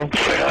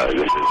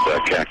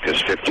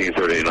Cactus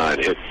 1539.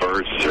 It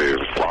burns through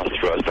cross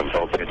thrust on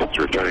both engines,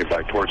 returning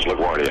back towards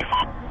LaGuardia.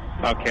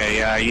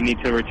 Okay, you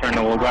need to return to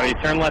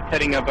LaGuardia. Turn left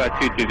heading up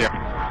 220.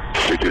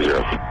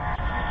 220.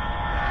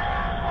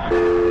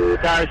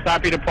 Sorry,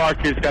 stop your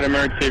departures. Got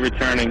emergency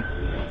returning.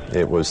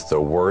 It was the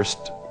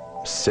worst,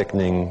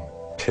 sickening,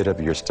 pit of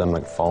your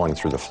stomach falling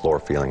through the floor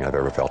feeling I've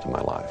ever felt in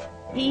my life.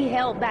 He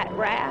held that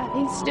raft.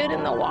 He stood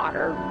in the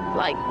water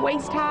like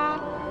waist high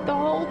the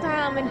whole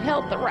time and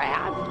held the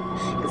raft.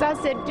 Because I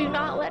said, do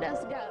not let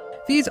us go.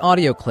 These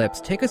audio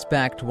clips take us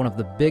back to one of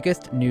the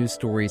biggest news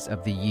stories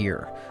of the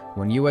year,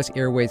 when U.S.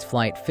 Airways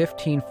Flight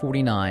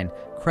 1549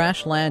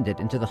 crash-landed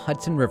into the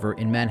Hudson River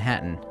in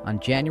Manhattan on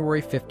January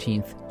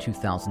 15,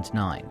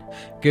 2009.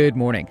 Good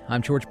morning,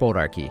 I'm George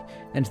Boldarchy,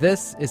 and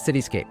this is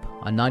Cityscape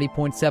on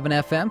 90.7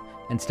 FM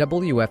and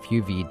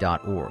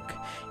WFUV.org.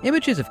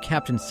 Images of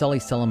Captain Sully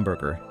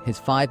Sullenberger, his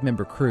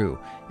 5-member crew,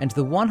 and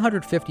the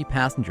 150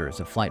 passengers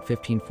of Flight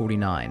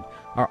 1549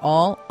 are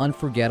all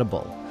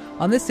unforgettable.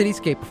 On this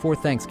Cityscape before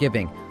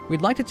Thanksgiving,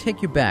 we'd like to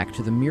take you back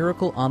to the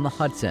miracle on the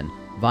Hudson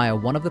via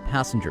one of the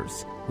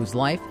passengers whose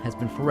life has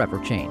been forever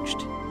changed.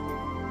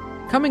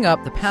 Coming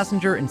up, the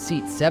passenger in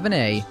seat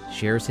 7A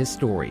shares his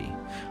story.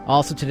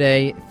 Also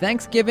today,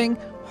 Thanksgiving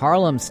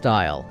Harlem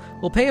style.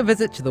 We'll pay a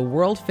visit to the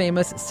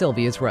world-famous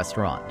Sylvia's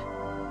restaurant.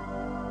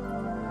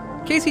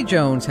 Casey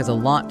Jones has a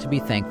lot to be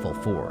thankful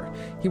for.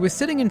 He was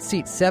sitting in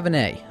seat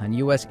 7A on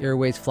U.S.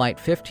 Airways Flight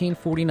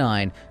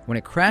 1549 when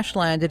it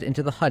crash-landed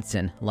into the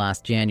Hudson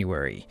last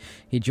January.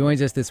 He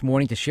joins us this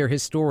morning to share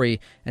his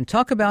story and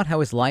talk about how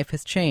his life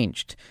has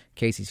changed.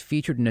 Casey's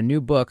featured in a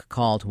new book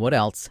called What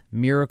Else?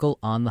 Miracle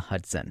on the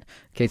Hudson.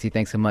 Casey,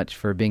 thanks so much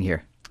for being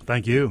here.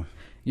 Thank you.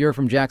 You're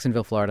from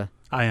Jacksonville, Florida.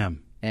 I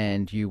am.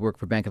 And you work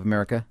for Bank of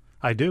America?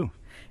 I do.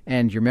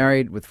 And you're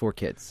married with 4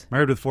 kids?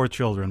 Married with 4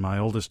 children. My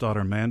oldest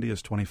daughter, Mandy,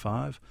 is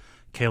 25.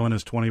 Kaylin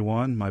is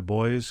 21. My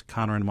boys,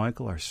 Connor and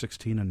Michael, are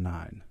 16 and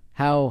 9.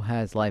 How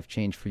has life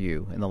changed for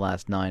you in the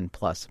last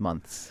 9+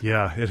 months?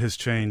 Yeah, it has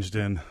changed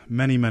in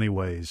many, many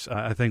ways.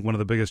 I think one of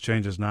the biggest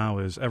changes now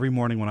is every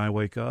morning when I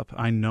wake up,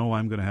 I know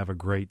I'm going to have a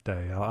great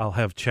day. I'll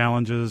have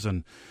challenges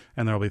and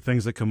there'll be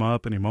things that come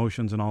up and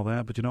emotions and all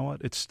that, but you know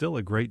what? It's still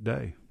a great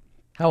day.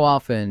 How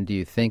often do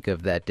you think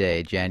of that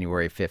day,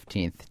 January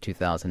 15th,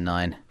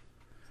 2009?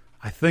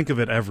 I think of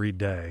it every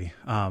day.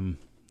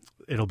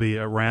 It'll be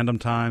at random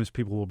times.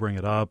 People will bring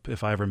it up.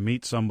 If I ever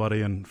meet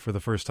somebody and for the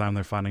first time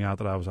they're finding out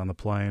that I was on the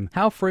plane.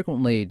 How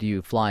frequently do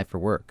you fly for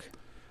work?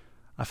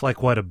 I fly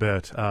quite a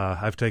bit.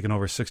 I've taken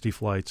over 60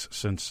 flights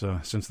since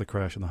the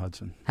crash in the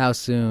Hudson. How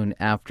soon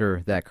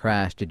after that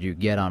crash did you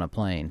get on a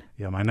plane?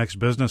 Yeah, my next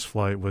business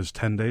flight was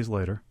 10 days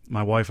later.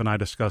 My wife and I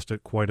discussed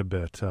it quite a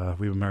bit.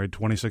 We've been married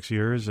 26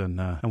 years, and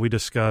we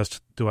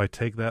discussed, do I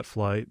take that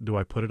flight? Do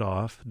I put it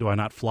off? Do I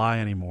not fly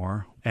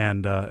anymore?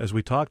 And as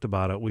we talked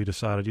about it, we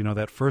decided,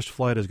 that first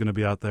flight is going to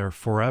be out there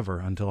forever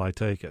until I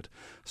take it.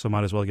 So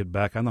might as well get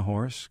back on the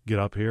horse, get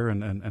up here,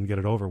 and get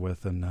it over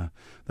with, and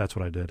that's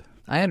what I did.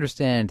 I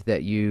understand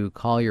that you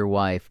call your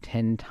wife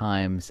 10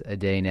 times a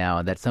day now,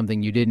 and that's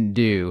something you didn't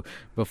do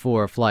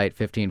before Flight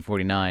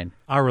 1549.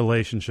 Our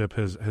relationship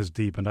has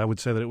deepened. I would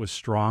say that it was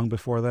strong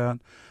before that.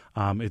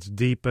 It's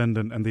deepened,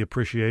 and the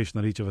appreciation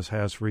that each of us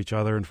has for each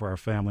other and for our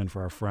family and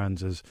for our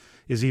friends is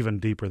even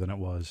deeper than it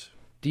was.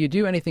 Do you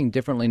do anything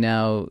differently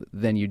now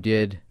than you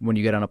did when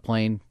you get on a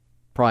plane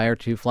prior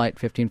to Flight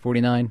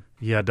 1549?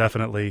 Yeah,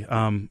 definitely.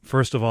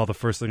 First of all, the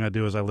first thing I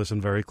do is I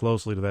listen very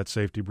closely to that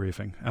safety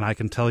briefing, and I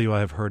can tell you I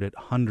have heard it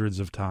hundreds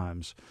of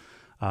times.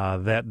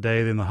 That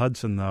day in the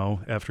Hudson,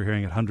 though, after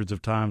hearing it hundreds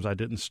of times, I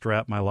didn't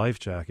strap my life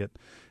jacket,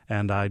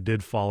 and I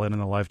did fall in,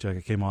 and the life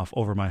jacket came off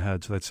over my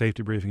head. So that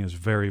safety briefing is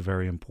very,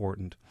 very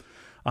important.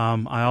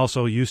 I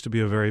also used to be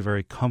a very,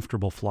 very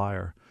comfortable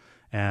flyer,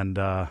 and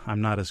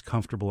I'm not as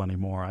comfortable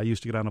anymore. I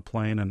used to get on a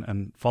plane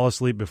and fall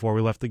asleep before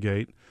we left the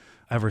gate.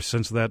 Ever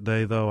since that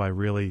day, though, I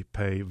really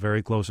pay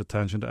very close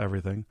attention to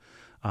everything,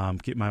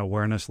 keep my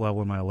awareness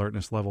level and my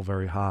alertness level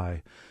very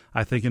high.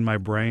 I think in my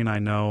brain I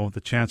know the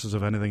chances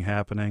of anything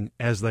happening,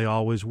 as they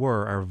always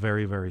were, are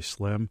very, very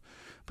slim.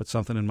 But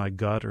something in my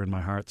gut or in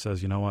my heart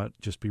says, you know what,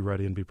 just be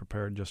ready and be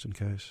prepared just in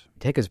case.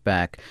 Take us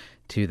back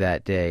to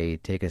that day.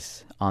 Take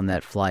us on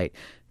that flight.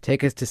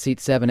 Take us to seat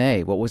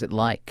 7A. What was it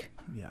like?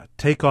 Yeah,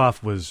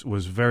 takeoff was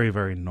very,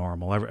 very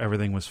normal.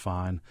 Everything was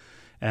fine.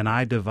 And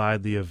I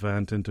divide the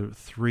event into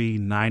 3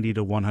 90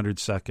 to 100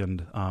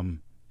 second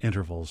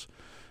intervals.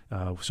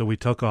 So we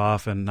took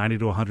off, and 90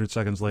 to 100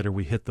 seconds later,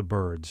 we hit the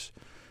birds.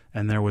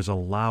 And there was a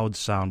loud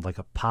sound, like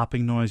a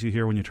popping noise you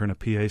hear when you turn a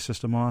PA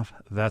system off.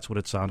 That's what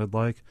it sounded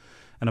like.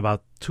 And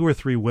about 2 or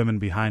 3 women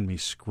behind me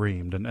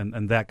screamed,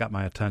 and that got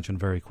my attention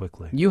very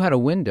quickly. You had a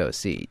window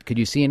seat. Could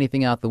you see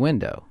anything out the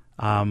window?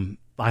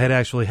 I had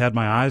actually had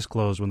my eyes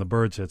closed when the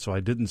birds hit, so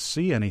I didn't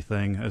see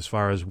anything as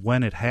far as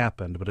when it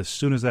happened. But as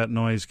soon as that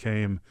noise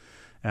came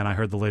and I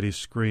heard the ladies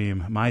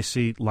scream, my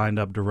seat lined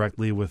up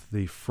directly with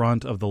the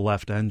front of the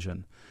left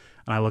engine.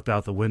 And I looked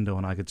out the window,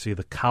 and I could see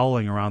the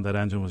cowling around that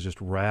engine was just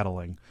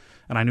rattling.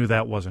 and I knew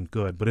that wasn't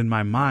good. But in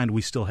my mind,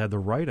 we still had the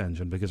right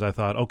engine because I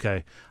thought,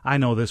 okay, I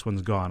know this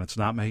one's gone. It's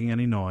not making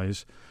any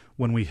noise.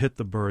 When we hit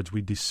the birds,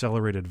 we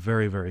decelerated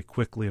very, very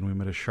quickly, and we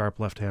made a sharp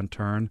left-hand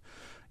turn.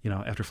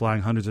 After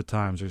flying hundreds of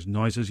times, there's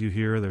noises you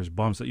hear, there's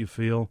bumps that you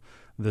feel.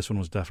 This one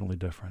was definitely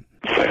different.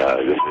 This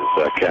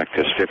is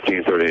Cactus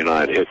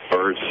 1539. Hit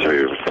birds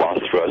to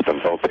lost thrust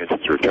on both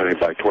engines, returning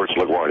back towards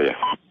LaGuardia.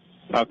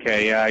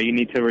 Okay, you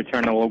need to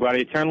return to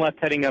LaGuardia. Turn left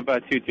heading up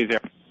 220.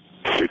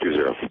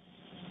 220.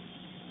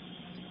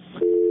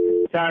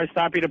 Tower,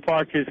 stop your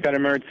departures. Got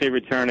emergency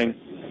returning.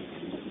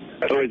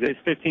 So it's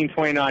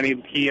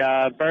 1529. He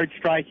bird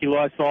strike. He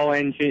lost all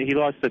engine. He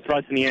lost the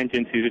thrust in the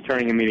engines. He's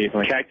returning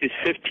immediately. Cactus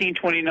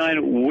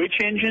 1529. Which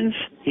engines?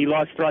 He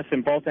lost thrust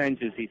in both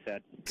engines, he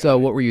said. So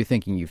what were you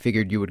thinking? You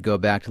figured you would go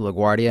back to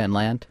LaGuardia and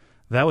land?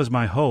 That was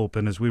my hope,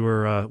 and as we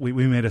were, we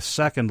made a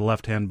second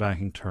left-hand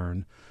banking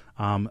turn.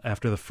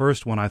 After the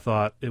first one, I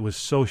thought it was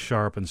so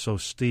sharp and so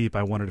steep,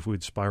 I wondered if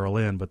we'd spiral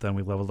in, but then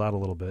we leveled out a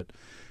little bit.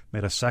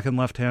 Made a second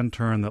left-hand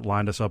turn that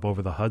lined us up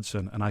over the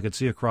Hudson, and I could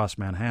see across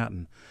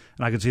Manhattan,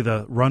 and I could see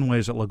the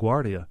runways at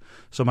LaGuardia.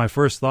 So my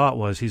first thought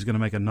was he's going to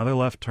make another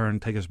left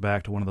turn, take us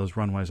back to one of those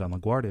runways on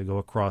LaGuardia, go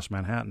across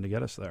Manhattan to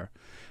get us there.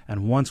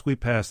 And once we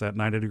passed that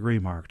 90-degree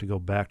mark to go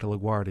back to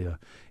LaGuardia,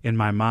 in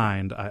my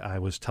mind, I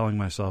was telling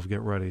myself,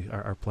 get ready,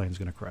 our plane's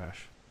going to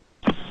crash.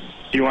 Do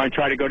you want to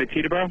try to go to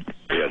Teterboro?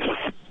 Yes.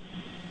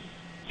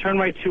 Turn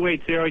right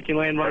 280. You can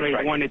land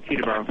runway 1 at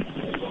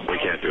Teterboro. We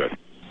can't do it.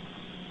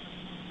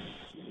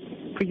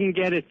 We can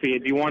get it for you.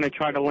 Do you want to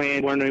try to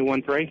land runway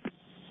 13?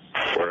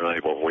 We're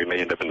unable. We may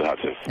end up in the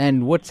Hudson.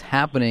 And what's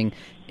happening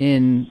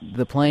in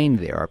the plane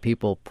there? Are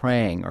people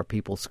praying? Are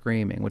people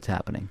screaming? What's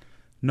happening?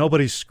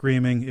 Nobody's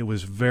screaming. It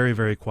was very,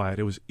 very quiet.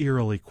 It was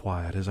eerily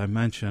quiet. As I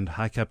mentioned,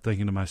 I kept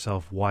thinking to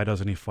myself, why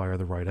doesn't he fire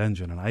the right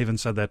engine? And I even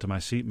said that to my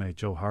seatmate,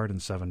 Joe Hart, in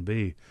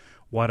 7B.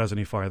 Why doesn't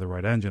he fire the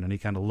right engine? And he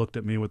kind of looked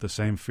at me with the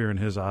same fear in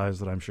his eyes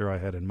that I'm sure I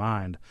had in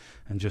mind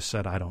and just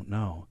said, I don't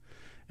know.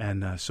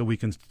 And so we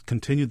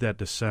continued that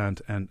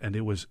descent, and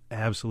it was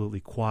absolutely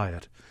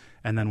quiet.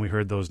 And then we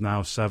heard those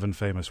now 7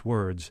 famous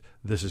words,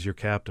 "This is your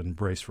captain,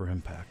 brace for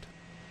impact."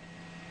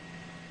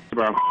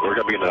 Bro, we're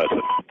going to be in the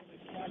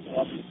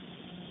Hudson.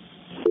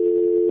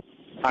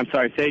 I'm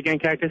sorry, say again,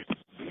 Cactus?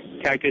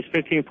 Cactus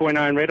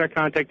 1549, radar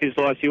contact is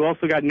lost. You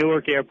also got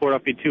Newark Airport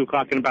up at 2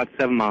 o'clock in about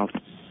 7 miles.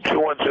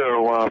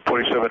 210,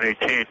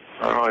 4718.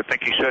 I don't know, I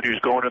think he said he was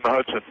going in the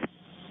Hudson.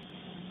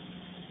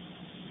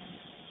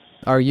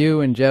 Are you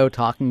and Joe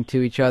talking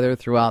to each other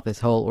throughout this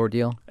whole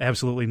ordeal?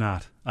 Absolutely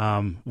not.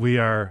 We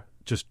are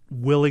just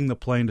willing the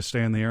plane to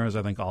stay in the air, as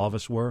I think all of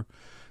us were.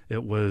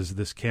 It was,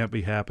 this can't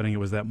be happening. It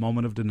was that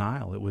moment of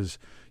denial. It was,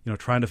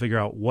 trying to figure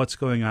out what's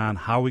going on,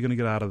 how are we going to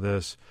get out of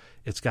this?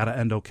 It's got to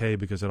end okay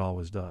because it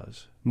always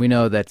does. We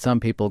know that some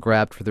people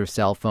grabbed for their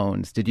cell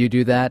phones. Did you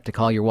do that to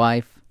call your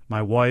wife?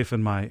 My wife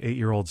and my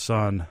 8-year-old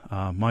son,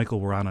 Michael,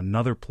 were on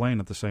another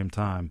plane at the same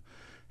time,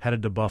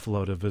 headed to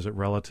Buffalo to visit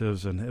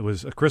relatives, and it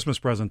was a Christmas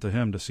present to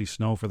him to see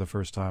snow for the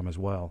first time as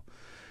well.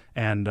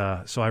 And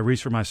so I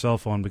reached for my cell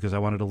phone because I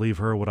wanted to leave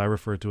her what I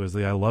referred to as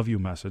the I love you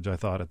message. I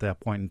thought at that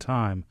point in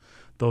time,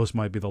 those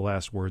might be the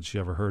last words she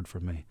ever heard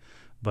from me.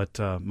 But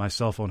my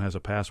cell phone has a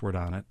password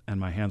on it, and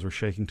my hands were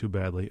shaking too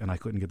badly, and I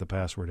couldn't get the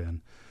password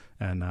in.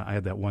 And I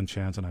had that one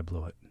chance, and I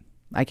blew it.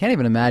 I can't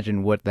even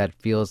imagine what that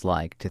feels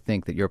like to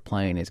think that your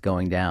plane is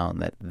going down,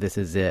 that this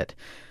is it.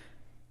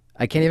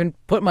 I can't even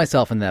put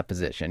myself in that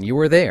position. You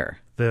were there.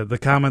 The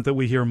comment that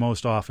we hear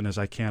most often is,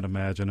 I can't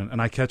imagine.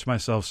 And I catch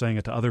myself saying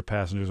it to other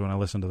passengers when I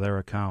listen to their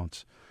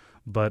accounts.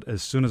 But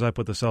as soon as I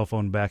put the cell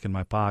phone back in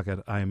my pocket,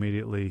 I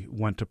immediately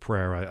went to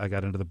prayer. I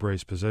got into the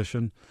brace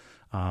position.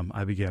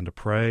 I began to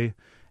pray.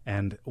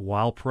 And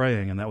while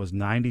praying, and that was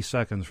 90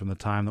 seconds from the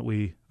time that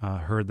we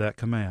heard that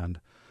command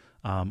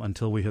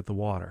until we hit the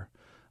water,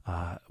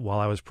 while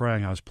I was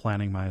praying, I was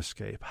planning my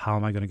escape. How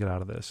am I going to get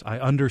out of this? I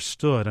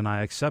understood and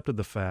I accepted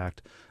the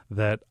fact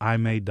that I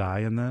may die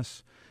in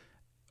this.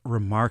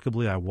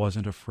 Remarkably, I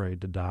wasn't afraid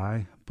to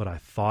die, but I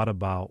thought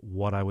about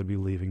what I would be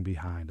leaving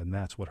behind, and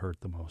that's what hurt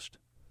the most.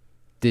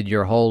 Did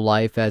your whole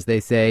life, as they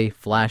say,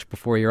 flash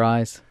before your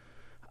eyes?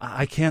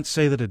 I can't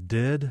say that it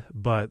did,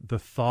 but the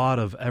thought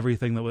of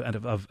everything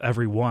of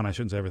everyone, I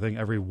shouldn't say everything,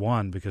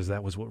 everyone, because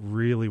that was what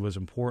really was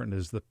important,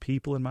 is the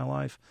people in my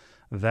life.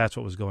 That's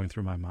what was going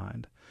through my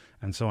mind.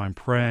 And so I'm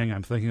praying,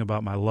 I'm thinking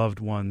about my loved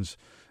ones,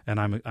 and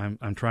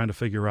I'm trying to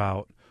figure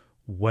out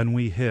when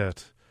we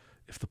hit,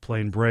 if the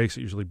plane breaks,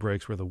 it usually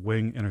breaks where the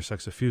wing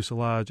intersects the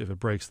fuselage. If it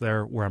breaks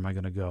there, where am I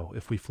going to go?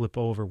 If we flip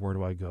over, where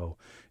do I go?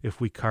 If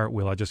we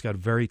cartwheel, I just got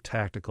very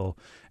tactical.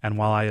 And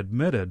while I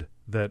admitted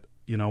that,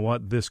 you know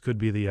what, this could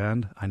be the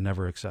end, I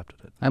never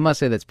accepted it. I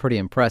must say that's pretty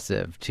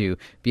impressive to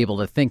be able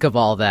to think of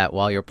all that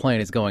while your plane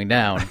is going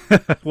down.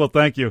 Well,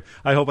 thank you.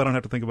 I hope I don't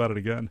have to think about it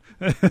again.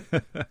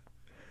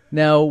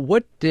 Now,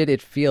 what did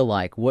it feel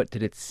like? What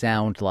did it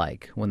sound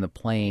like when the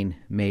plane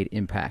made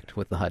impact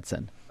with the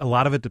Hudson? A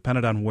lot of it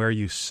depended on where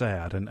you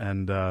sat,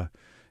 and the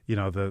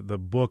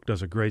book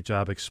does a great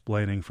job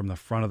explaining from the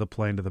front of the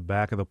plane to the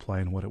back of the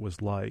plane what it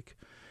was like.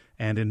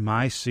 And in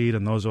my seat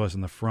and those of us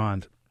in the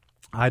front,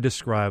 I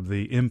describe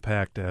the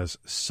impact as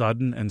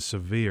sudden and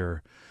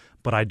severe,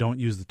 but I don't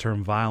use the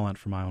term violent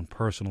from my own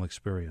personal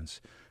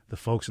experience. The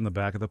folks in the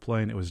back of the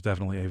plane, it was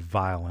definitely a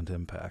violent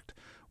impact.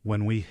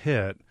 When we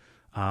hit,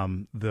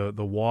 the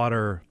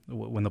water,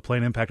 when the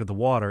plane impacted the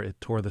water,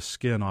 it tore the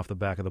skin off the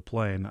back of the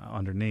plane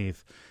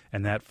underneath,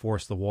 and that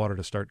forced the water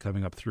to start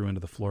coming up through into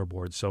the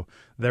floorboards. So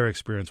their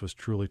experience was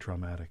truly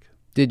traumatic.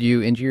 Did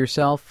you injure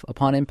yourself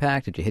upon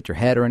impact? Did you hit your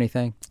head or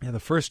anything? Yeah, the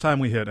first time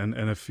we hit, and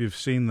if you've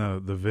seen the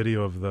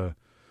video of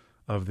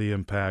the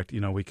impact,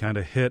 we kind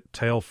of hit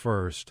tail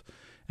first,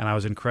 and I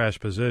was in crash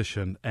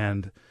position,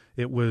 and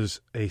it was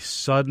a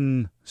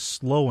sudden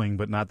slowing,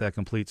 but not that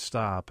complete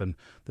stop, and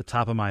the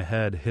top of my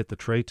head hit the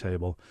tray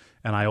table,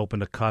 and I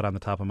opened a cut on the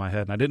top of my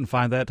head, and I didn't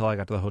find that until I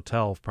got to the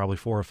hotel probably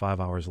 4 or 5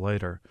 hours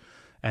later.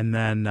 And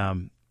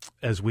then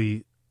as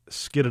we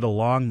skidded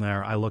along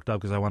there, I looked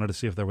up because I wanted to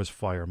see if there was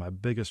fire. My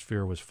biggest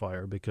fear was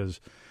fire because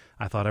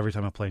I thought every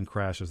time a plane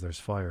crashes, there's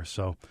fire.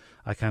 So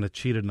I kind of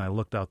cheated, and I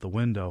looked out the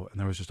window, and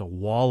there was just a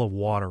wall of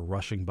water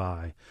rushing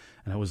by,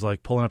 and it was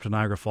like pulling up to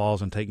Niagara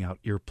Falls and taking out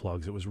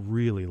earplugs. It was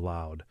really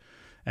loud.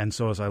 And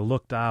so as I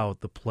looked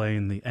out,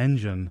 the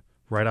engine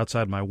right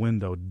outside my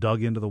window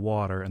dug into the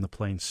water, and the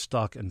plane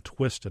stuck and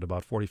twisted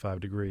about 45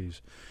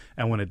 degrees.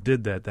 And when it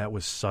did that, that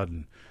was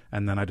sudden.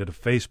 And then I did a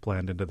face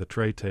plant into the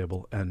tray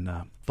table and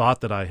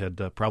thought that I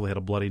had probably had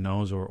a bloody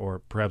nose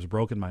or perhaps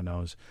broken my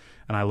nose.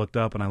 And I looked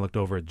up and I looked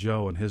over at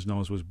Joe, and his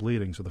nose was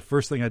bleeding. So the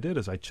first thing I did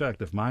is I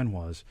checked if mine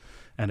was,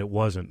 and it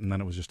wasn't. And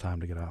then it was just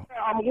time to get out.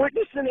 I'm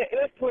witnessing the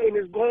airplane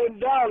is going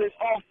down. It's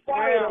off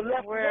fire on the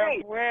left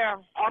wing. Where?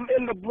 I'm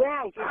in the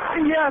Bronx.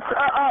 Yes,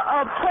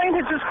 a plane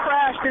had just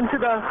crashed into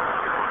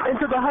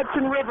the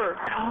Hudson River.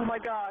 Oh, my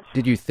gosh.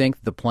 Did you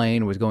think the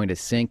plane was going to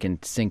sink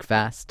and sink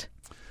fast?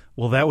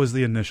 Well, that was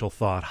the initial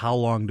thought. How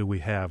long do we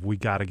have? We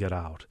got to get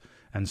out.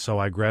 And so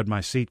I grabbed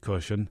my seat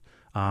cushion.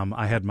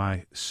 I had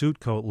my suit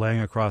coat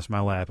laying across my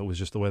lap. It was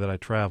just the way that I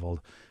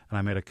traveled. And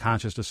I made a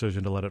conscious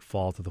decision to let it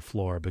fall to the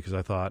floor because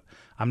I thought,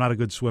 I'm not a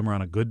good swimmer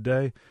on a good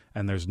day,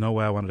 and there's no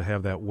way I wanted to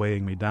have that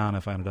weighing me down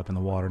if I ended up in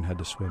the water and had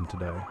to swim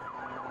today.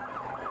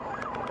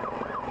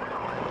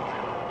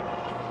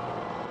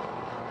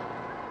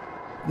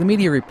 The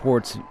media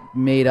reports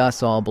made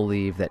us all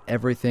believe that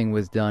everything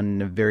was done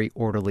in a very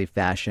orderly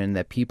fashion,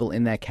 that people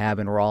in that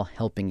cabin were all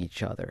helping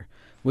each other.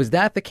 Was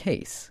that the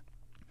case?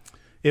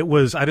 It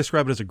was. I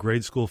described it as a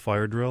grade school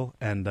fire drill,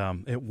 and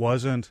it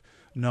wasn't,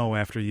 no,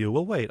 after you.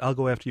 Well, wait, I'll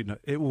go after you. No,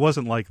 it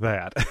wasn't like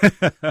that.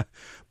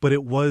 But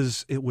it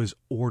was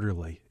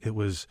orderly. It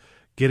was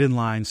get in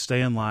line,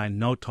 stay in line,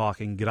 no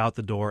talking, get out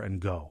the door, and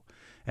go.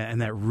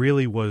 And that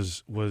really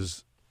was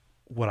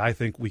what I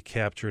think we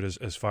captured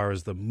as far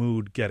as the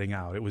mood getting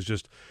out. It was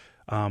just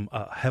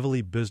a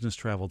heavily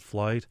business-traveled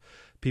flight.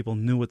 People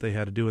knew what they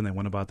had to do, and they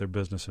went about their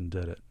business and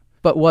did it.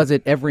 But was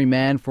it every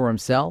man for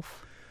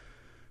himself?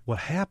 What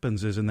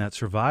happens is in that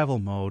survival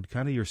mode,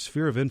 kind of your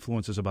sphere of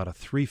influence is about a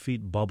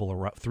 3-foot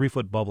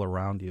bubble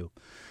around you.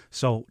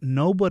 So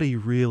nobody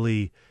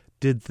really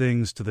did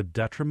things to the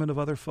detriment of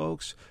other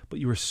folks, but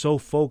you were so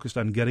focused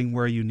on getting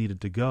where you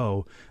needed to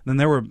go. And then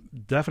there were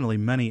definitely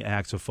many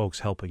acts of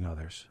folks helping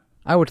others.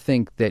 I would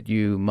think that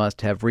you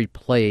must have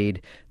replayed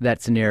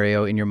that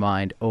scenario in your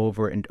mind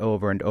over and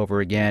over and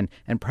over again,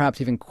 and perhaps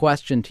even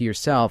questioned to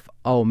yourself,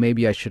 oh,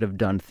 maybe I should have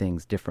done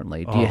things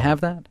differently. Do you have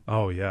that?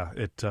 Oh, yeah.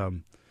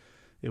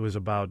 It was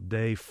about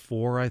day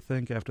 4, I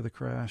think, after the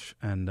crash,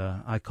 and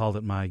I called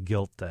it my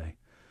guilt day.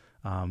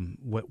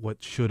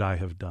 What should I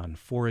have done?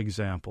 For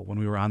example, when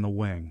we were on the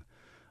wing,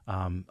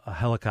 a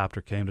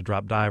helicopter came to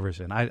drop divers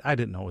in. I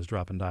didn't know it was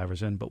dropping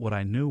divers in, but what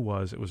I knew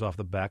was it was off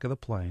the back of the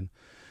plane,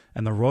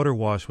 and the rotor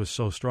wash was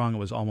so strong it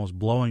was almost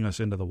blowing us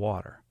into the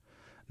water.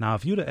 Now,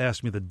 if you'd have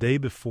asked me the day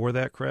before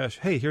that crash,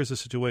 hey, here's the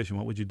situation,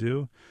 what would you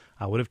do?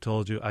 I would have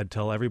told you I'd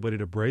tell everybody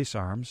to brace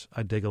arms.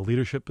 I'd take a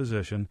leadership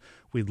position.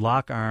 We'd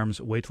lock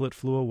arms, wait till it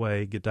flew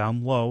away, get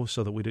down low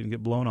so that we didn't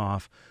get blown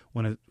off.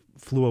 When it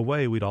flew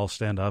away, we'd all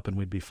stand up and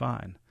we'd be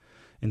fine.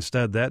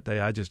 Instead, that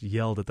day, I just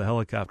yelled at the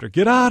helicopter,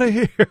 get out of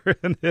here!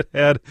 And it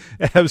had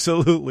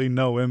absolutely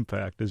no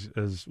impact,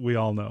 as we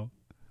all know.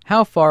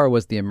 How far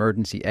was the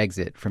emergency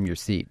exit from your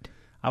seat?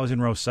 I was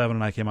in row 7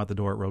 and I came out the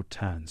door at row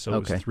 10, so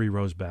it was 3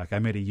 rows back. I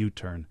made a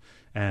U-turn,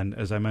 and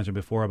as I mentioned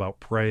before about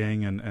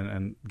praying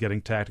and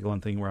getting tactical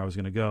and thinking where I was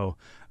going to go,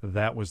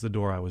 that was the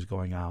door I was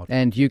going out.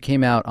 And you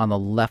came out on the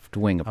left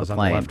wing of the plane.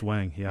 I was on the left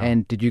wing, yeah.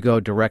 And did you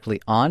go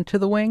directly onto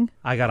the wing?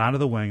 I got onto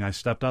the wing, I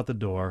stepped out the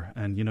door,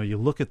 and you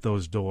look at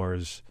those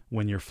doors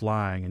when you're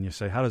flying and you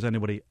say, how does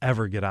anybody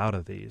ever get out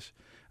of these?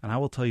 And I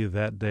will tell you,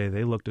 that day,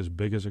 they looked as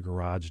big as a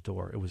garage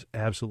door. It was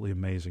absolutely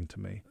amazing to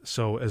me.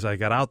 So as I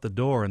got out the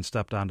door and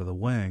stepped onto the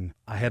wing,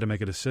 I had to make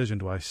a decision.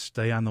 Do I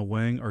stay on the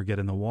wing or get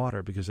in the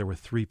water? Because there were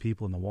 3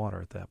 people in the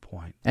water at that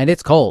point. And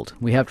it's cold.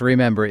 We have to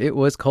remember, it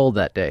was cold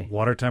that day.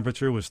 Water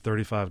temperature was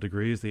 35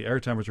 degrees. The air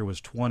temperature was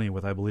 20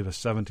 with, I believe, a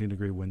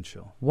 17-degree wind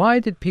chill. Why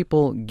did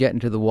people get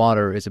into the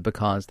water? Is it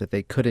because that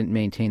they couldn't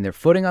maintain their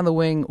footing on the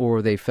wing,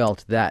 or they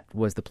felt that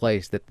was the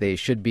place that they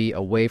should be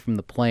away from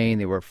the plane?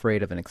 They were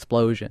afraid of an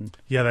explosion?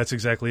 Yeah, that's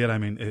exactly it. I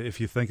mean, if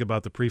you think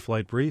about the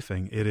pre-flight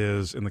briefing, it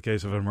is, in the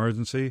case of an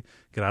emergency,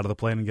 get out of the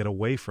plane and get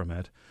away from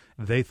it.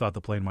 They thought the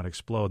plane might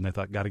explode, and they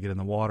thought, got to get in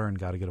the water and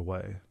got to get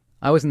away.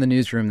 I was in the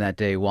newsroom that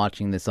day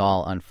watching this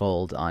all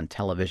unfold on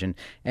television,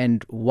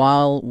 and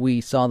while we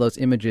saw those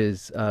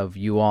images of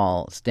you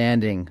all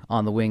standing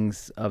on the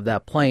wings of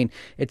that plane,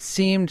 it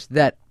seemed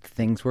that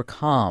things were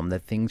calm,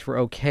 that things were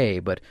okay,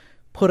 but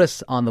put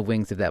us on the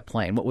wings of that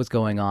plane. What was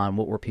going on?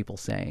 What were people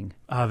saying?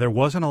 There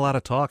wasn't a lot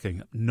of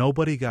talking.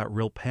 Nobody got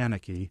real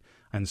panicky,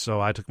 and so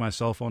I took my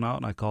cell phone out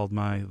and I called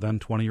my then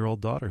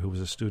 20-year-old daughter, who was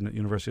a student at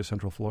University of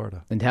Central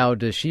Florida. And how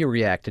does she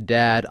react to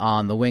Dad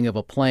on the wing of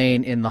a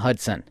plane in the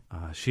Hudson?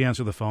 She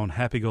answered the phone,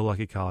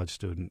 happy-go-lucky college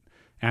student,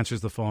 answers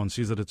the phone,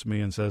 sees that it's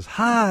me, and says,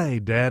 "Hi,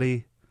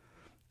 Daddy."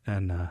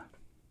 And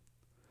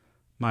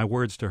my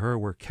words to her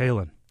were,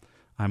 "Kaylin,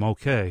 I'm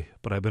okay,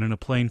 but I've been in a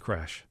plane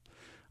crash.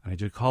 I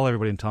need you to call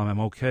everybody and tell them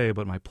I'm okay,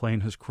 but my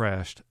plane has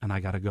crashed, and I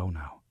got to go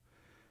now."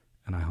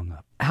 And I hung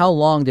up. How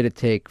long did it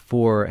take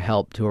for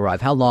help to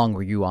arrive? How long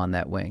were you on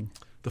that wing?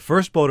 The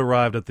first boat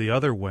arrived at the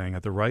other wing,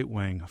 at the right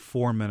wing,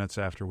 4 minutes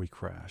after we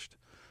crashed.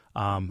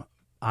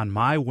 On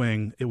my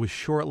wing, it was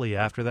shortly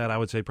after that. I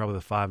would say probably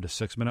the 5 to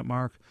 6 minute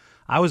mark.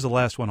 I was the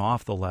last one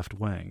off the left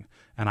wing,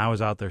 and I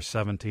was out there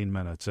 17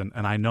 minutes. And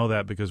I know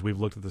that because we've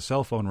looked at the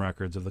cell phone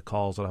records of the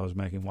calls that I was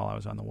making while I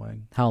was on the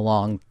wing. How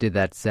long did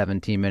that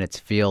 17 minutes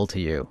feel to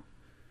you?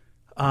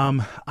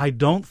 I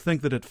don't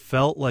think that it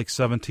felt like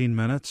 17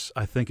 minutes.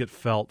 I think it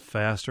felt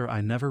faster.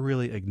 I never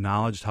really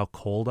acknowledged how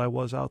cold I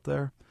was out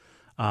there.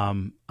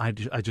 I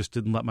just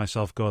didn't let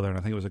myself go there, and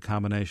I think it was a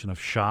combination of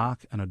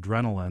shock and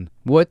adrenaline.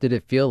 What did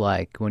it feel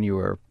like when you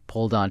were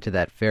pulled onto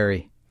that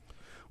ferry?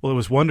 Well, it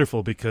was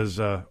wonderful because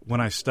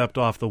when I stepped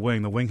off the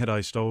wing had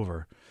iced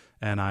over,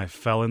 and I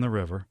fell in the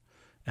river,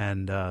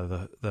 and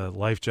the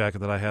life jacket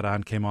that I had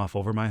on came off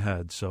over my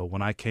head. So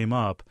when I came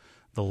up,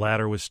 the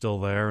ladder was still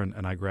there,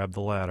 and I grabbed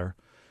the ladder,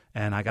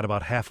 and I got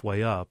about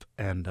halfway up,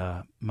 and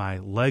my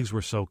legs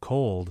were so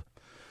cold.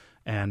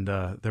 And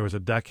there was a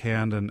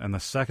deckhand, and the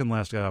second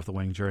last guy off the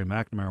wing, Jerry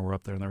McNamara, were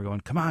up there, and they were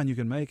going, "Come on, you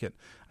can make it."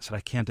 I said,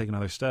 "I can't take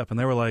another step." And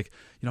they were like,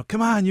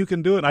 "Come on, you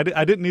can do it." And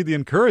I didn't need the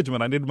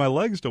encouragement. I needed my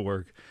legs to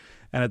work.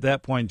 And at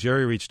that point,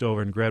 Jerry reached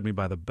over and grabbed me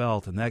by the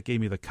belt, and that gave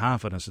me the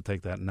confidence to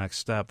take that next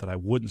step, that I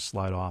wouldn't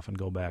slide off and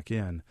go back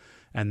in.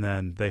 And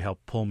then they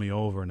helped pull me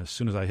over, and as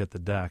soon as I hit the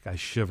deck, I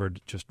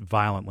shivered just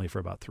violently for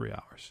about 3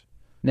 hours.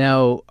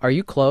 Now, are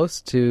you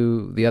close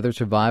to the other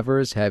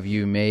survivors? Have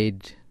you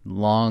made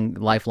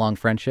lifelong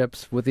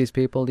friendships with these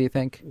people, do you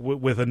think?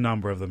 With a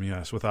number of them,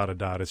 yes, without a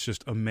doubt. It's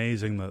just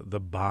amazing the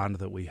bond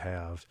that we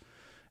have.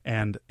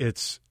 And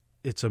it's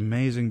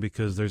amazing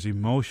because there's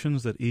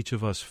emotions that each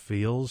of us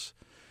feels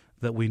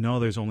that we know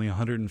there's only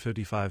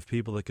 155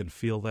 people that can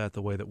feel that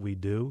the way that we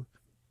do.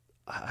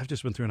 I've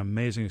just been through an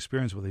amazing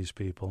experience with these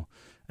people,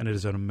 and it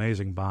is an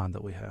amazing bond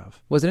that we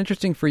have. Was it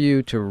interesting for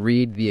you to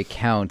read the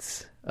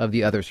accounts of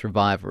the other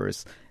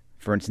survivors?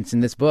 For instance, in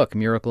this book,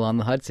 Miracle on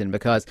the Hudson,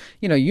 because,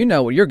 you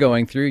know what you're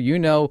going through, you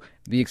know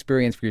the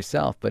experience for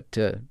yourself, but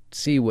to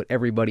see what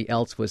everybody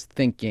else was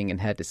thinking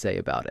and had to say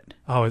about it.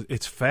 Oh,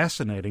 it's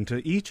fascinating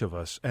to each of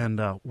us,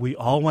 and we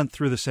all went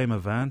through the same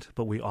event,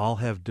 but we all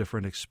have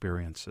different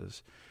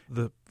experiences.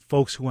 The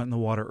folks who went in the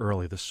water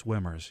early, the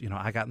swimmers,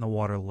 I got in the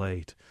water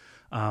late.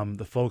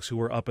 The folks who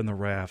were up in the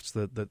rafts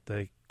that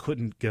they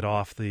couldn't get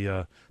off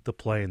the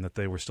plane, that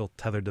they were still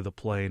tethered to the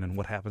plane, and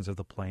what happens if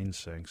the plane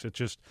sinks. It's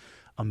just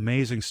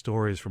amazing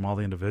stories from all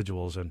the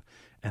individuals, and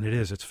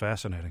it's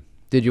fascinating.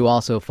 Did you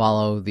also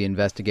follow the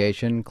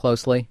investigation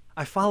closely?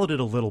 I followed it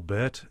a little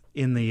bit.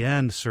 In the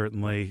end,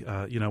 certainly,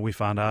 we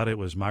found out it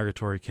was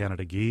migratory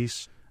Canada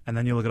geese, and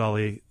then you look at all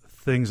the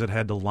things that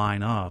had to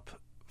line up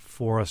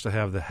for us to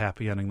have the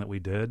happy ending that we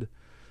did.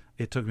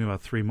 It took me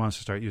about 3 months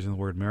to start using the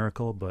word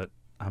miracle, but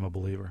I'm a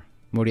believer.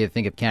 What do you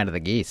think of Canada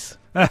geese?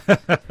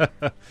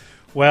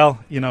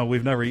 Well,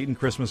 we've never eaten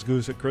Christmas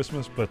goose at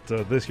Christmas, but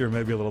this year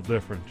may be a little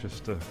different,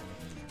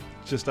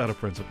 just out of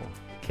principle.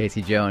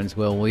 Casey Jones,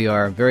 well, we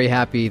are very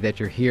happy that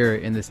you're here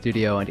in the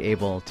studio and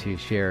able to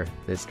share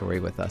this story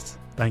with us.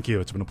 Thank you.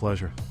 It's been a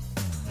pleasure.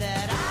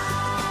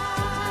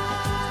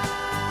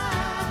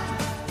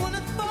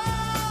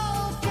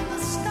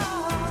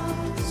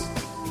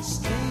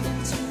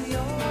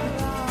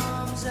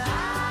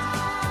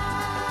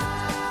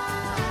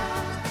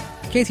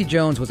 Casey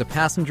Jones was a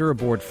passenger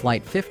aboard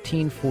Flight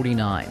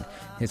 1549.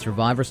 His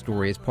survivor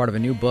story is part of a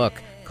new book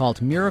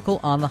called Miracle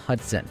on the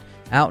Hudson,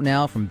 out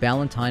now from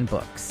Ballantine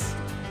Books.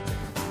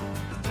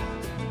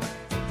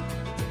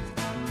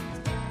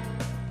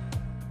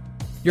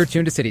 You're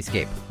tuned to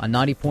Cityscape on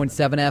 90.7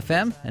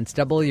 FM and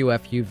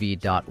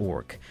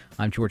WFUV.org.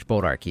 I'm George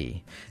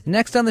Bodarky.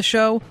 Next on the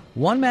show,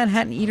 One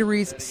Manhattan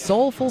Eatery's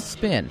soulful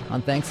spin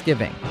on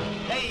Thanksgiving.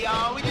 Hey,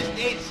 y'all, we just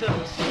ate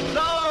some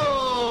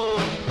soul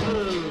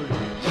food.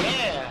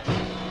 Yeah.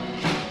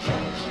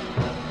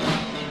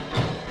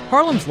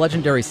 Harlem's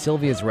legendary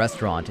Sylvia's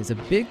Restaurant is a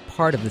big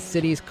part of the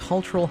city's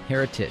cultural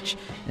heritage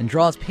and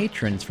draws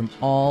patrons from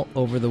all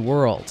over the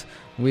world.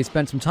 We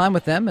spent some time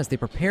with them as they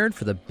prepared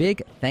for the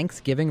big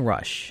Thanksgiving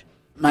rush.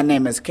 My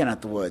name is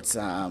Kenneth Woods.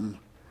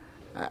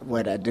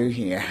 What I do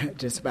here,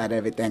 just about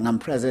everything. I'm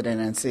president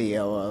and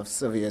CEO of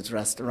Sylvia's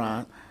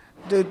Restaurant.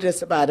 Do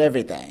just about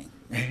everything.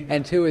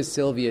 And who is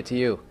Sylvia to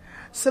you?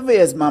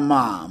 Sylvia is my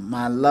mom,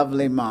 my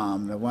lovely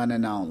mom, the one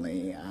and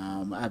only.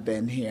 I've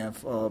been here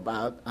for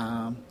about,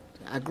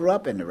 I grew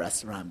up in the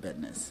restaurant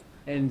business.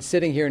 And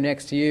sitting here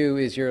next to you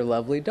is your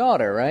lovely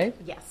daughter, right?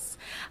 Yes.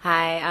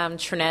 Hi, I'm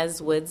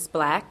Trinez Woods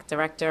Black,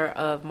 Director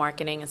of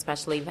Marketing and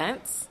Special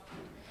Events.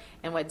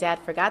 And what Dad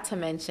forgot to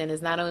mention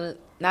is not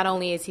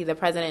only is he the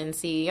president and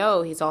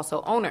CEO, he's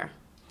also owner,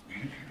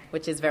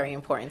 which is very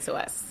important to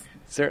us.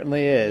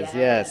 Certainly is,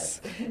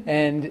 yes.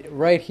 And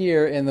right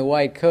here in the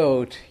white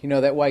coat, you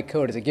know that white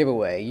coat is a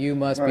giveaway. You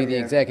must be the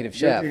executive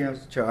chef.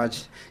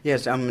 George.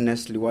 Yes, I'm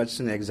Nestle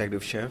Watson, the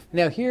executive chef.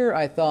 Now here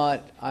I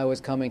thought I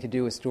was coming to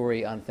do a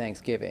story on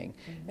Thanksgiving.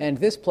 And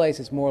this place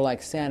is more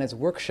like Santa's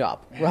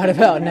workshop right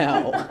about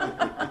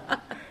now.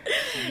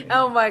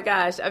 Oh my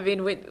gosh. I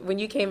mean, when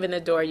you came in the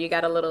door, you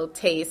got a little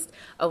taste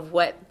of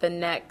what the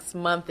next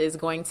month is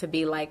going to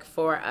be like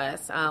for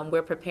us.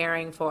 We're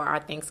preparing for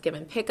our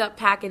Thanksgiving pickup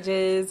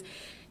packages.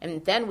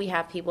 And then we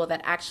have people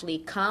that actually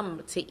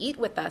come to eat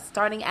with us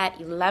starting at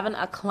 11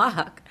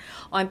 o'clock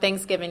on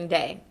Thanksgiving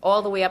Day,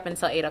 all the way up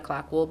until 8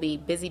 o'clock. We'll be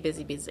busy,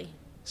 busy, busy.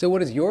 So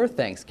what is your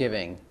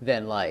Thanksgiving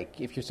then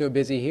like if you're so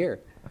busy here?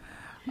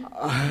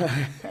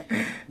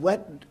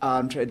 What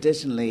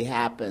traditionally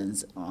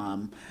happens,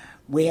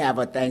 we have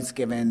a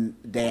Thanksgiving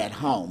Day at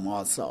home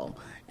also,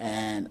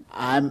 and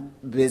I'm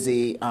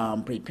busy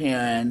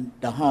preparing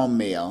the home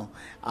meal,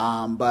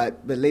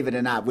 but believe it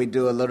or not, we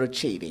do a little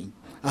cheating.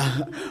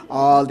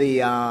 All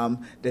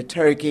the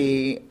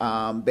turkey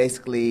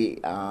basically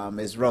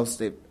is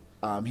roasted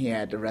here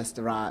at the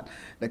restaurant,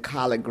 the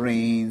collard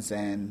greens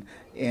and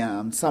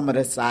some of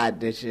the side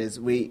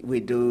dishes. We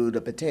do the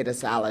potato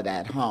salad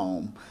at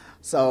home.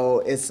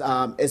 So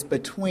it's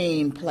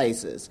between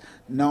places.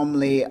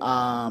 Normally,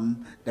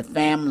 the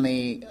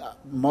family,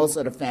 most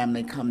of the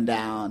family come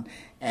down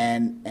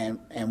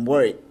and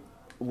work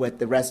with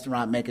the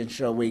restaurant, making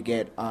sure we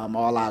get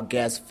all our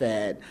guests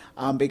fed.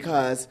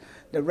 Because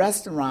the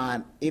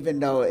restaurant, even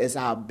though it's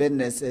our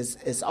business,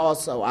 is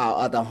also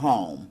our other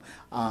home.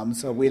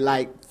 So we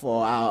like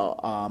for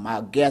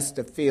our guests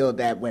to feel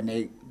that when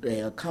they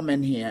come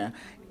in here,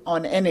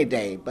 on any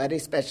day, but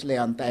especially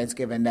on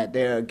Thanksgiving, that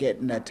they're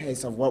getting a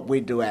taste of what we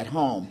do at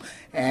home.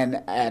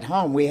 And at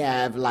home, we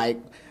have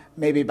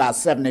maybe about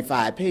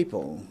 75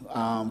 people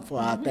for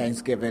our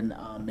Thanksgiving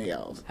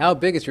meals. How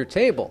big is your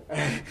table?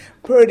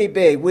 Pretty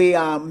big. We,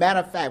 matter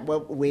of fact,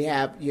 we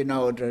have,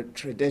 the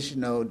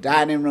traditional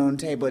dining room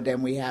table,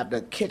 then we have the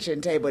kitchen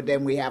table,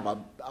 then we have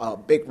a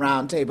big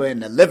round table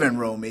in the living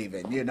room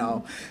even,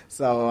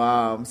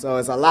 So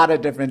it's a lot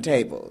of different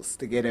tables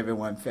to get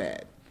everyone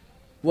fed.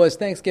 Was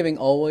Thanksgiving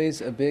always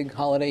a big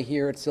holiday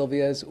here at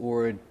Sylvia's,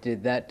 or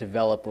did that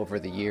develop over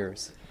the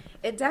years?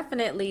 It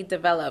definitely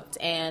developed,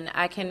 and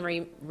I can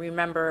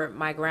remember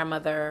my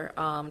grandmother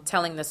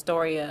telling the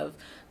story of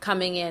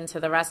coming into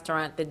the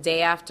restaurant the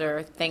day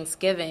after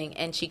Thanksgiving,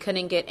 and she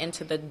couldn't get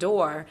into the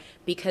door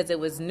because it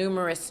was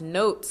numerous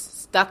notes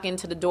stuck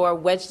into the door,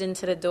 wedged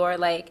into the door,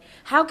 like,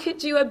 how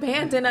could you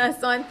abandon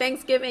us on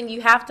Thanksgiving?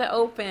 You have to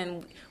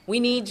open. We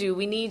need you.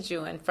 We need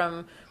you. And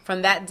from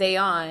that day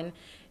on,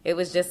 it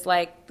was just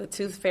like the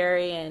Tooth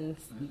Fairy and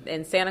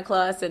Santa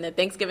Claus and the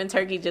Thanksgiving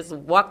turkey just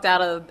walked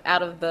out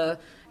of the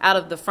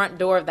front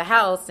door of the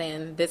house,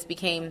 and this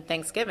became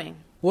Thanksgiving.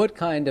 What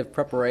kind of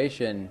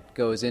preparation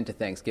goes into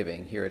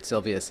Thanksgiving here at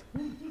Sylvia's?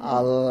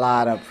 A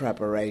lot of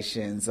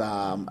preparations.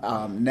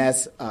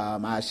 Ness,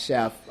 our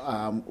chef,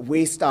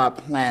 we start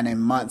planning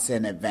months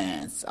in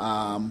advance.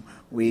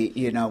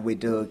 We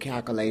do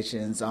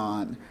calculations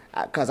on,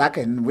 because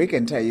we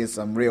can tell you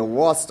some real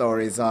war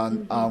stories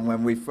on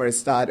when we first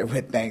started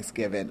with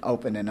Thanksgiving,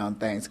 opening on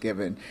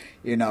Thanksgiving,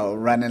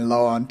 running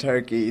low on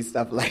turkey,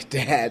 stuff like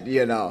that,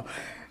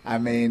 I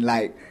mean,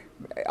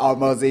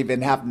 almost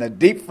even having a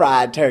deep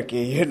fried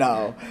turkey,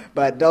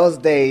 But those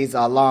days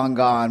are long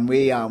gone.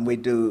 We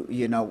do,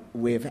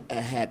 we've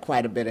had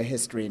quite a bit of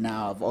history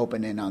now of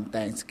opening on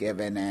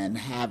Thanksgiving and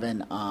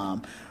having,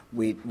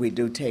 we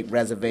do take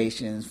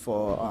reservations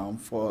for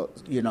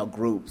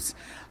groups.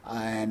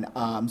 And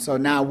so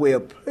now we're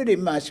pretty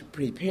much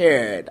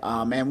prepared,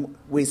 and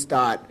we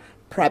start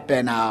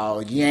prepping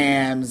our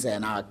yams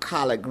and our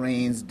collard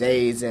greens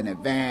days in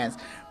advance.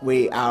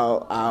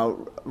 Our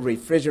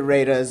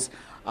refrigerators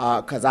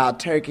because our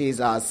turkeys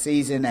are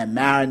seasoned and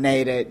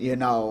marinated,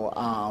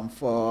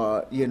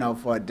 for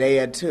a day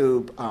or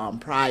two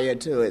prior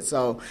to it.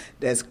 So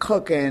there's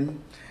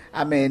cooking.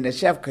 I mean, the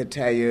chef could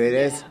tell you it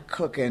is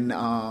cooking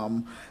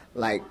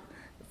like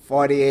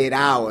 48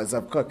 hours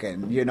of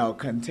cooking,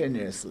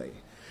 continuously.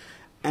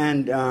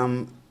 And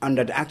on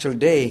the actual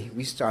day,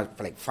 we start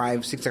like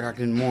 5, 6 o'clock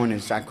in the morning,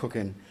 start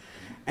cooking.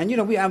 And,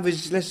 we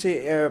average, let's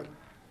say,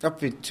 up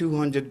to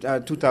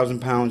 2,000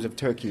 pounds of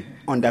turkey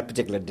on that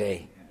particular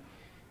day.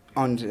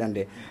 On that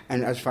day.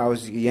 And as far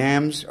as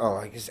yams,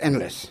 it's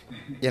endless.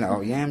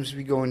 Yams,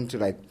 we go into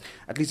like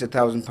at least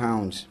 1,000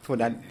 pounds for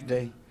that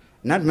day.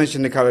 Not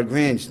mention the colored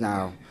greens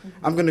now.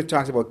 I'm going to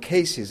talk about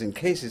cases. And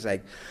cases,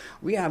 like,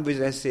 we average,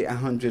 let's say,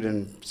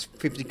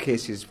 150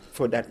 cases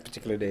for that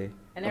particular day.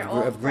 And they're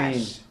all fresh.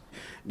 Greens.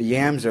 The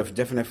yams are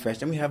definitely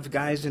fresh. And we have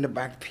guys in the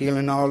back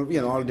peeling all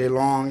day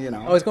long,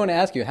 I was going to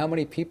ask you, how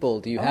many people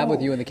do you have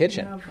with you in the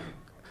kitchen?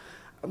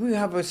 We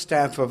have a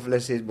staff of,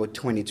 let's say, about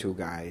 22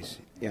 guys,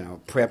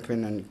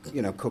 prepping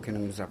and, cooking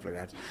and stuff like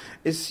that.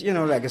 It's,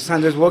 like a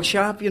Sanders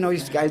workshop,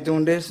 these guys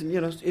doing this, and,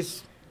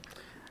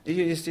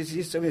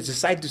 it's a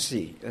sight to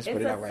see. Let's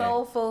put it that way. It's a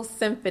soulful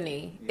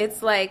symphony.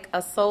 It's like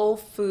a soul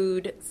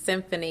food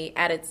symphony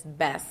at its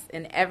best,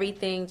 and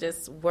everything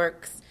just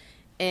works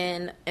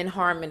in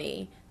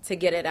harmony to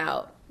get it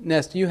out.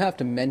 Ness, do you have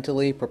to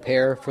mentally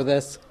prepare for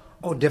this?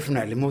 Oh,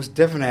 definitely, most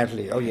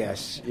definitely. Oh,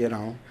 yes,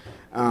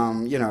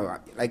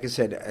 like I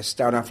said, I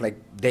start off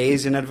like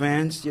days in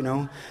advance,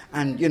 and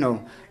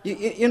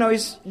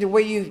it's the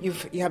way you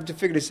have to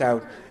figure this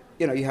out.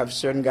 You have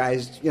certain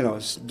guys,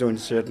 doing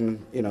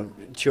certain,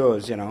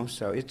 chores,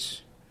 so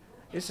it's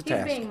a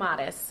task. He's being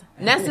modest.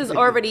 Ness is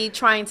already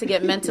trying to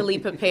get mentally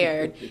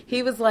prepared.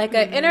 He was like,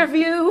 an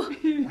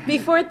interview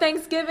before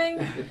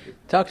Thanksgiving?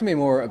 Talk to me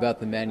more about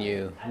the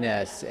menu,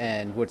 Ness,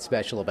 and what's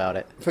special about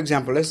it. For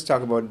example, let's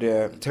talk about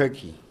the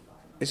turkey.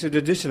 It's a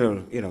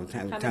traditional,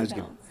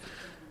 Thanksgiving.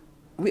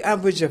 We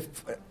average,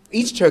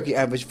 each turkey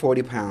average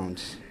 40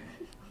 pounds.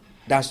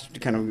 That's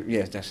kind of,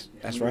 yes,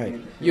 that's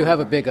right. You have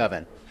a big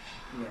oven.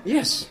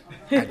 Yes,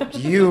 a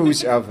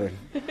huge oven.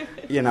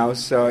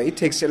 So it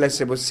takes, let's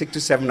say, about 6 to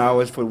 7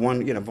 hours for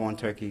one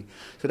turkey.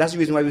 So that's the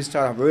reason why we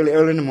start off really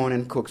early in the morning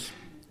and cook,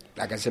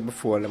 like I said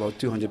before, about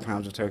 200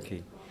 pounds of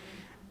turkey.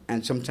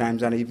 And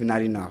sometimes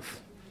not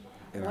enough.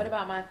 What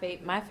about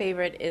my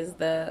favorite is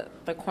the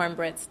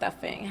cornbread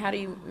stuffing. How do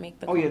you make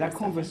the cornbread that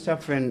cornbread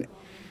stuffing,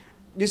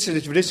 this is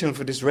the tradition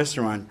for this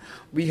restaurant.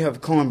 We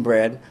have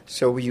cornbread,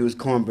 so we use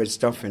cornbread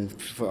stuffing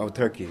for our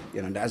turkey,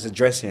 as a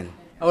dressing.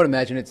 I would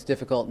imagine it's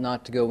difficult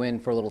not to go in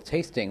for a little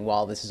tasting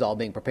while this is all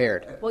being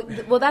prepared.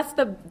 Well, that's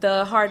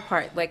the hard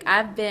part. Like,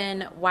 I've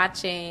been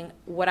watching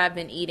what I've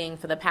been eating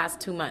for the past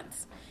 2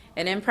 months.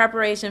 And in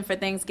preparation for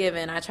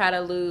Thanksgiving, I try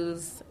to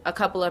lose a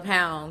couple of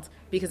pounds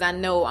because I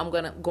know I'm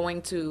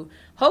going to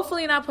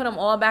hopefully not put them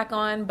all back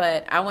on,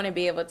 but I want to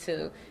be able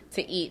to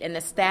eat. And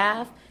the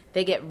staff,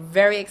 they get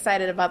very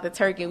excited about the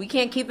turkey. We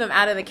can't keep them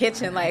out of the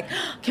kitchen. Like,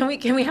 can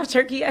we have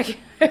turkey yet?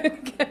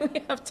 Can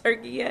we have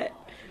turkey yet?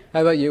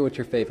 How about you? What's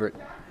your favorite?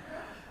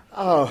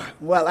 Oh,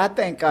 well, I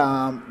think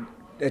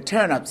the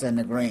turnips and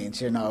the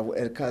greens,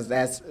 because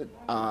that's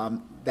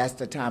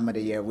the time of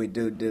the year we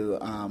do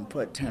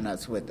put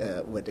turnips with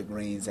the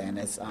greens, and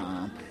it's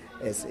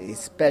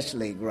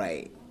especially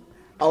great.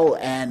 Oh,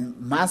 and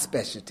my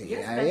specialty,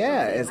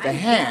 is the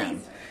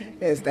ham.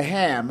 It's the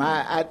ham.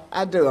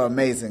 I do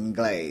amazing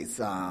glaze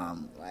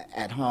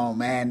at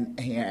home and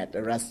here at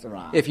the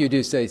restaurant. If you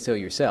do say so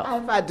yourself.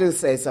 If I do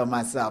say so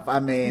myself. I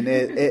mean,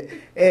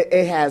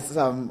 it has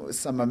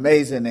some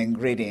amazing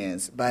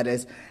ingredients, but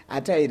I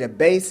tell you, the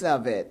base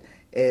of it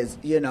is,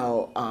 you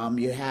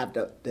have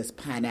this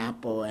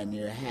pineapple and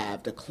you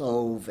have the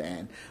clove,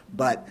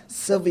 but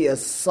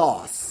Sylvia's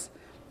sauce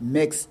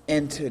mixed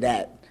into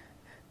that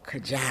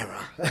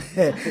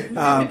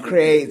Kajara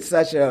creates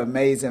such an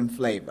amazing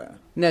flavor.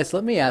 Ness,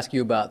 let me ask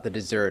you about the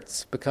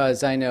desserts,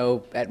 because I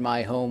know at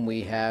my home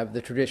we have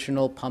the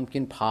traditional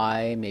pumpkin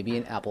pie, maybe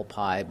an apple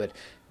pie, but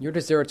your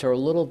desserts are a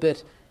little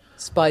bit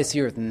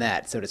spicier than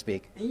that, so to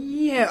speak.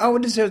 Yeah, our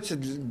desserts are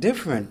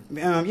different.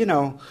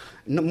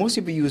 Most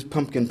people use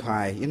pumpkin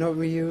pie. You know what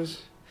we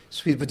use?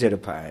 Sweet potato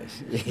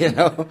pies,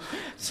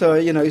 So,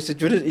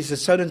 it's a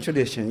southern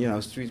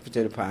tradition, sweet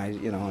potato pies,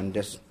 and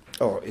just,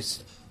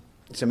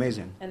 it's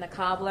amazing. And the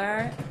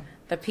cobbler,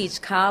 the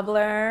peach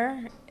cobbler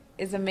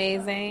is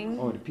amazing.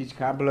 Oh, the peach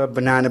cobbler,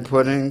 banana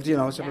pudding,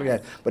 stuff like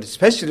that. But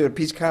especially the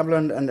peach cobbler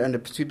and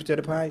the sweet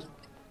potato pies.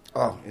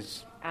 Oh,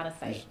 it's out of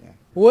sight. Yeah.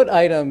 What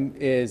item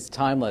is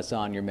timeless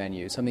on your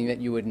menu? Something that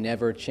you would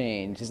never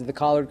change? Is it the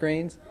collard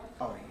greens?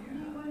 Oh,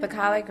 yeah. The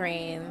collard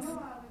greens.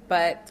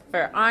 But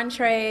for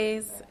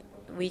entrees,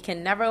 we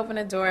can never open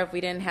a door if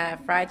we didn't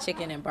have fried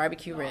chicken and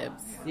barbecue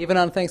ribs. Even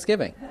on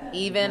Thanksgiving?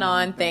 Even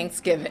on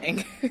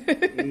Thanksgiving.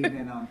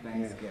 Even on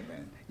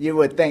Thanksgiving. You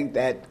would think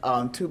that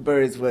two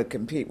birds would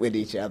compete with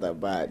each other,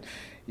 but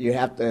you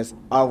have to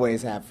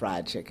always have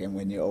fried chicken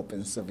when you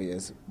open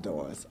Sylvia's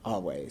doors.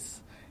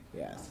 Always.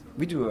 Yes.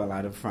 We do a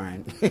lot of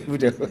frying. We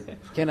do.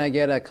 Can I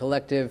get a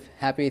collective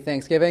happy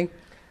Thanksgiving?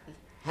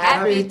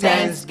 Happy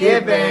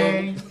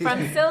Thanksgiving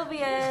from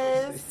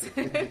Sylvia's.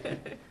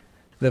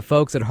 The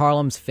folks at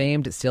Harlem's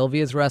famed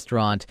Sylvia's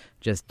restaurant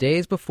just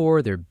days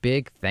before their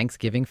big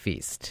Thanksgiving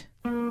feast.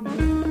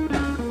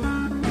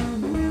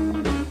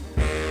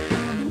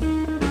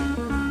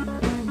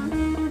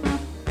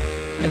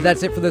 And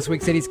that's it for this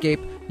week's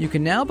Cityscape. You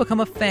can now become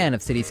a fan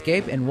of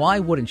Cityscape, and why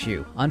wouldn't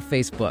you, on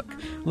Facebook.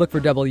 Look for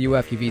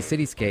WFUV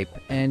Cityscape,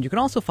 and you can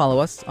also follow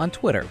us on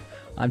Twitter.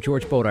 I'm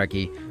George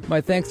Bodarky.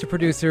 My thanks to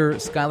producer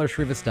Skylar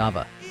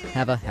Shrivastava.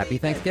 Have a happy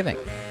Thanksgiving.